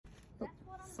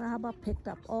Sahaba picked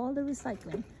up all the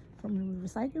recycling from the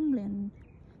recycling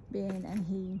bin, and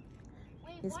he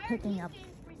is picking up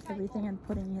everything and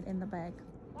putting it in the bag.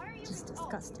 Just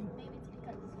disgusting.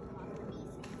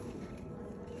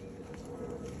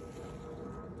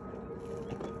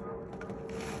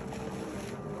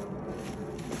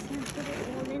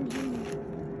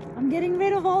 I'm getting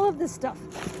rid of all of this stuff.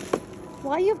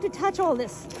 Why you have to touch all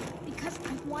this? Because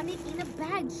I want it in a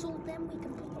bag, so then we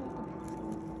can put all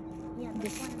the... Yeah,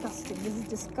 disgusting. This is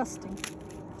disgusting.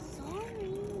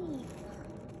 Sorry.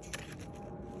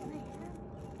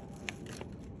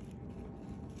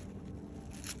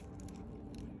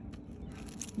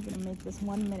 I'm gonna make this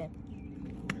 1 minute.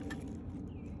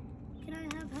 Can I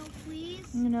have help,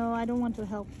 please? No, I don't want to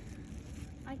help.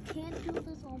 I can't do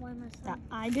this all by myself.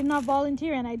 I did not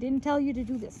volunteer, and I didn't tell you to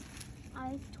do this.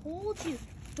 I told you,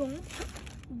 don't.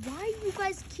 Why you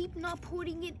guys keep not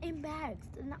putting it in bags?